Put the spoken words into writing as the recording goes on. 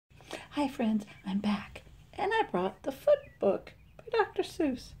Hi friends, I'm back, and I brought the Foot Book by Dr.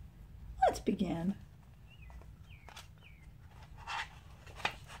 Seuss. Let's begin.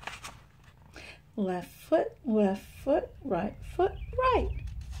 Left foot, right foot, right.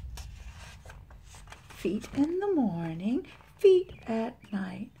 Feet in the morning, feet at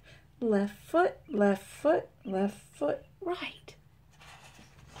night. Left foot, right.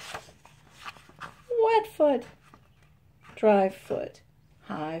 Wet foot, dry foot,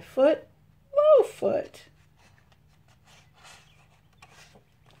 high foot, low foot.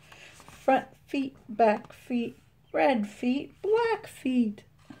 Front feet, back feet, red feet, black feet.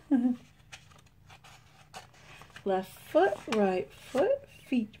 Left foot, right foot,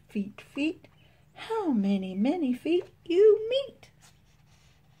 feet, feet. How many feet you meet?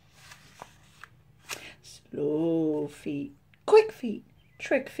 Slow feet, quick feet,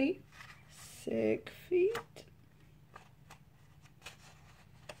 trick feet, sick feet.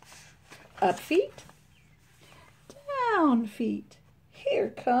 Up feet, down feet. Here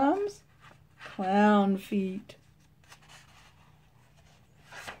comes clown feet.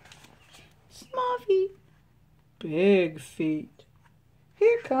 Small feet, big feet.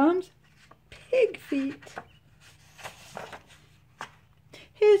 Here comes pig feet.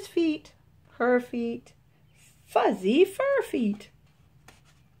 His feet, her feet, fuzzy fur feet.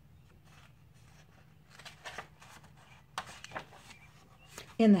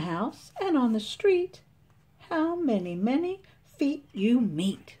 In the house and on the street, how many feet you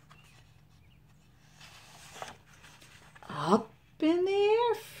meet. Up in the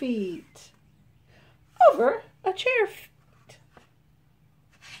air feet, over a chair feet.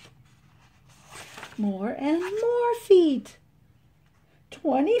 More and more feet,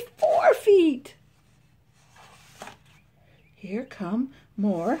 24 feet. Here come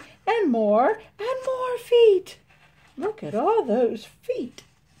more and more feet. Look at all those feet.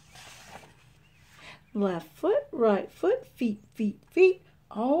 Left foot, right foot, feet.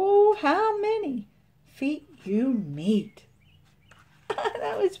 Oh, how many feet you meet.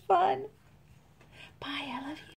 That was fun. Bye, I love you.